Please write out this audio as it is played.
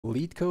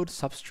LeetCode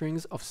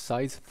substrings of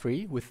size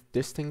 3 with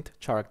distinct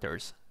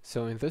characters.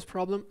 So in this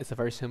problem, it's a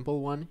very simple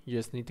one. You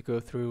just need to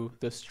go through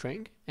the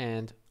string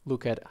and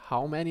look at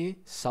how many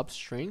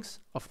substrings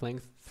of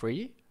length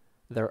 3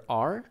 there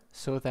are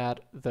so that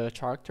the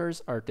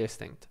characters are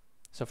distinct.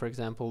 So for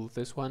example,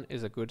 this one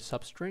is a good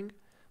substring,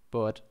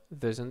 but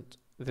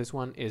this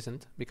one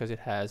isn't because it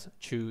has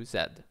choose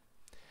Z.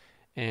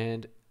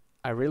 And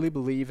I really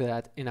believe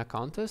that in a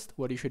contest,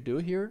 what you should do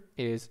here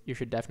is you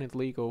should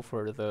definitely go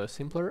for the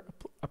simpler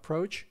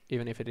approach,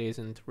 even if it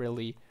isn't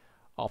really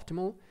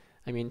optimal.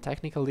 I mean,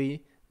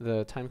 technically,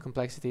 the time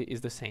complexity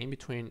is the same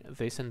between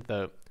this and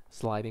the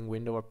sliding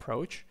window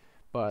approach,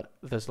 but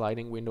the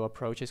sliding window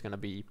approach is going to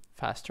be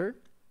faster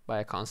by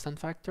a constant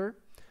factor.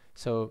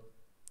 So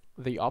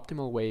the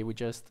optimal way would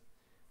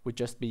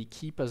just be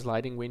keep a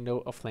sliding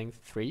window of length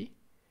 3,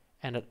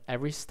 and at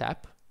every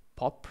step,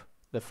 pop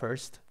the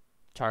first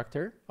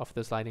character of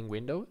the sliding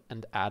window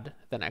and add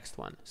the next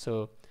one.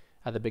 So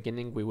at the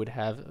beginning we would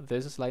have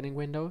this sliding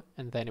window,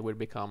 and then it would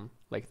become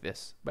like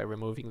this by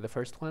removing the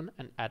first one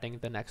and adding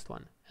the next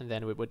one, and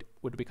then it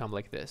would become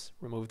like this: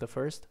 remove the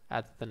first,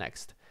 add the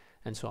next,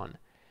 and so on.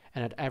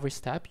 And at every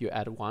step you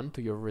add 1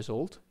 to your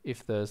result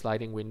if the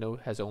sliding window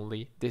has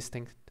only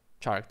distinct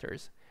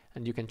characters,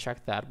 and you can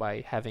check that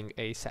by having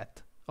a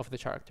set of the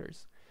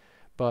characters.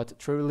 But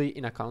truly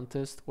in a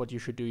contest, what you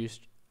should do is,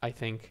 I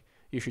think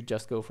you should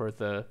just go for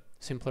the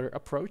simpler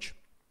approach.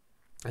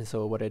 And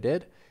so what I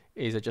did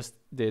is I just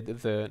did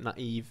the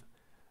naive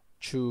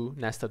two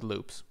nested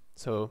loops.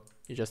 So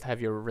you just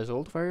have your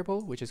result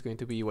variable, which is going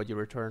to be what you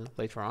return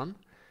later on,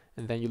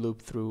 and then you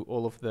loop through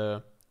all of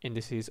the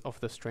indices of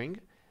the string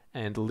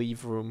and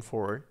leave room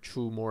for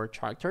 2 more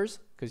characters,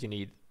 because you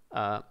need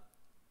a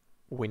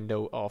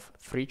window of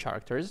 3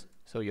 characters.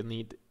 So you'll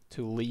need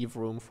to leave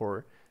room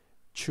for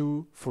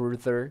 2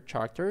 further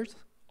characters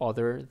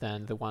other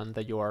than the one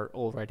that you are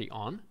already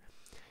on.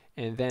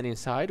 And then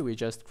inside we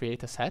just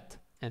create a set,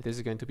 and this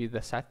is going to be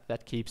the set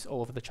that keeps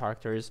all of the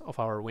characters of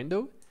our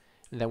window.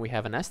 And then we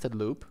have a nested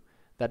loop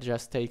that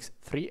just takes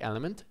 3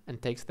 elements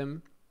and takes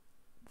them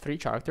 3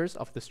 characters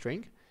of the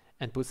string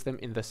and puts them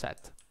in the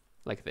set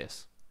like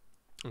this.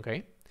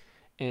 Okay,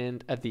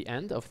 and at the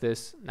end of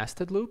this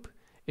nested loop,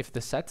 if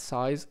the set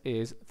size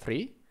is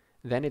 3,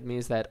 then it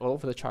means that all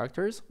of the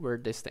characters were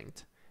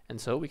distinct,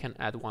 and so we can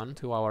add 1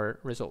 to our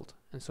result.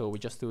 And so we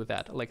just do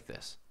that like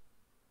this: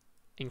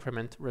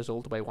 increment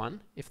result by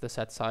 1 if the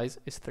set size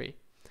is 3.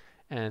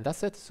 And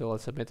that's it. So I'll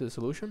submit the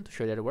solution to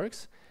show that it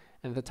works.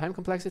 And the time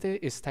complexity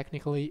is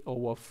technically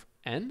O of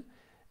n,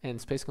 and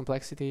space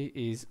complexity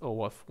is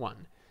O of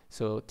 1.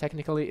 So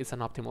technically it's an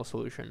optimal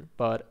solution,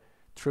 but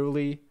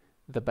truly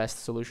the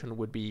best solution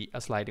would be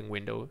a sliding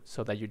window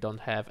so that you don't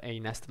have a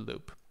nested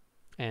loop,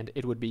 and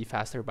it would be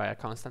faster by a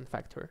constant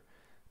factor.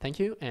 Thank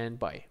you and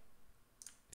bye.